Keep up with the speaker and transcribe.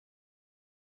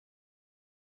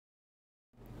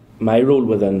My role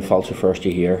within Failte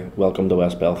Feirste Thiar, Welcome to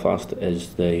West Belfast,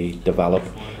 is to develop,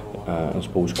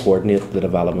 coordinate the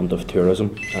development of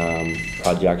tourism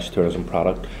projects, tourism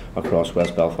product across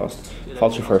West Belfast.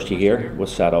 Failte Feirste Thiar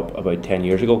was set up about 10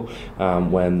 years ago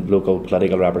when local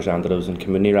political representatives and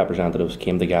community representatives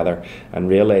came together and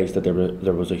realised that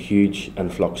there was a huge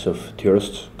influx of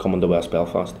tourists coming to West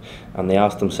Belfast, and they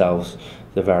asked themselves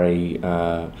the very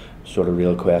sort of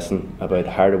real question about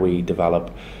how do we develop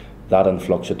that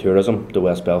influx of tourism to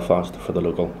West Belfast for the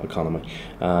local economy.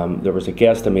 There was a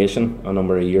guesstimation a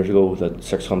number of years ago that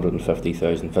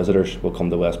 650,000 visitors will come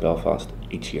to West Belfast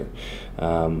each year.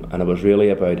 And it was really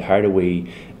about how do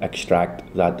we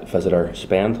extract that visitor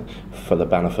spend for the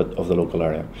benefit of the local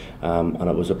area. And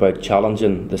it was about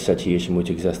challenging the situation which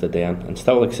existed then and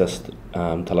still exists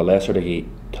to a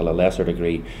lesser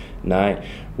degree now,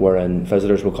 wherein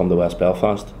visitors will come to West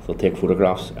Belfast, they'll take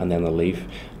photographs and then they'll leave.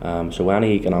 So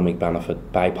any economic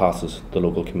benefit bypasses the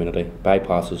local community,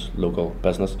 bypasses local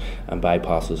business, and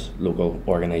bypasses local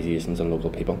organisations and local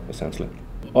people, essentially.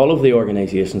 All of the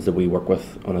organisations that we work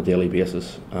with on a daily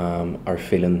basis are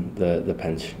feeling the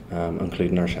pinch,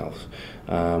 including ourselves.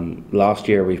 Last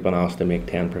year we've been asked to make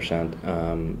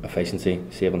 10% efficiency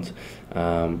savings,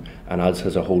 and as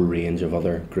has a whole range of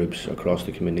other groups across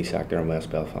the community sector in West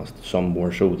Belfast, some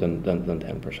more so than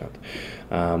 10%.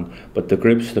 But the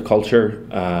groups, the culture,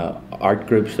 art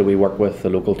groups that we work with, the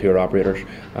local tour operators,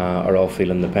 are all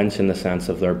feeling the pinch in the sense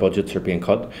of their budgets are being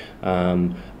cut.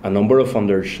 A number of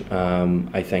funders,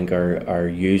 I think, are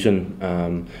using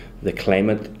the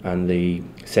climate and the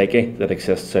psyche that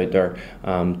exists out there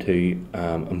to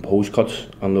impose cuts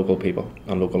on local people,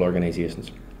 on local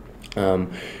organisations.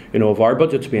 If our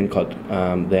budget's being cut,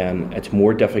 then it's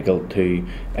more difficult to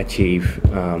achieve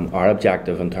our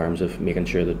objective in terms of making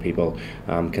sure that people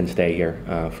can stay here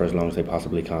for as long as they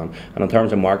possibly can. And in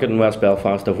terms of marketing West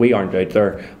Belfast, if we aren't out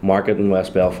there marketing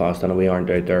West Belfast and we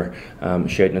aren't out there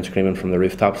shouting and screaming from the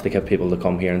rooftops to get people to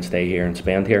come here and stay here and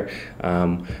spend here,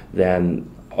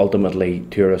 then ultimately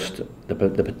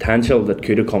the potential that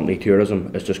could accompany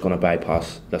tourism is just going to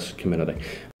bypass this community.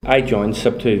 I joined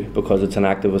SIPTU because it's an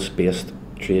activist-based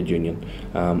trade union.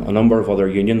 A number of other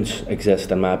unions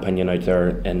exist, in my opinion, out there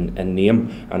in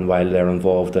name, and while they're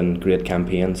involved in great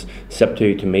campaigns,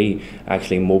 SIPTU to me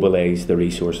actually mobilise the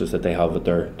resources that they have at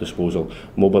their disposal,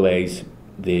 mobilise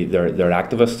they're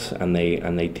activists, and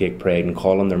they take pride in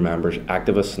calling their members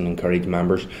activists and encourage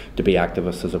members to be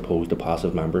activists as opposed to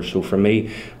passive members. So for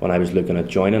me, when I was looking at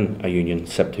joining a union,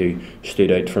 SIPTU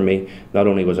stood out for me. Not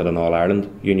only was it an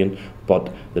All-Ireland union,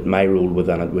 but that my role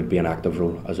within it would be an active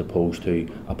role as opposed to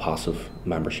a passive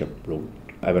membership role.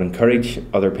 I would encourage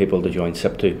other people to join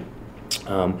SIPTU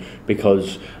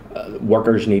because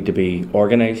workers need to be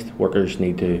organised, workers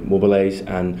need to mobilise,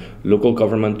 and local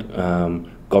government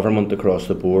across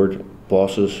the board,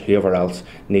 bosses, whoever else,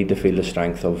 need to feel the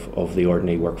strength of the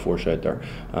ordinary workforce out there.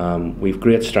 We've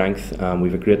great strength,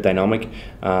 we've a great dynamic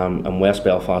in West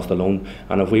Belfast alone,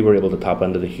 and if we were able to tap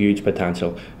into the huge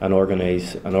potential and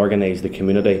organise the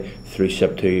community through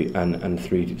SIPTU and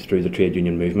through the trade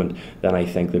union movement, then I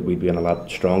think that we'd be in a lot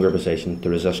stronger position to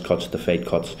resist cuts, to fight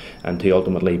cuts, and to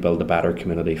ultimately build a better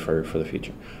community for the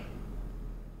future.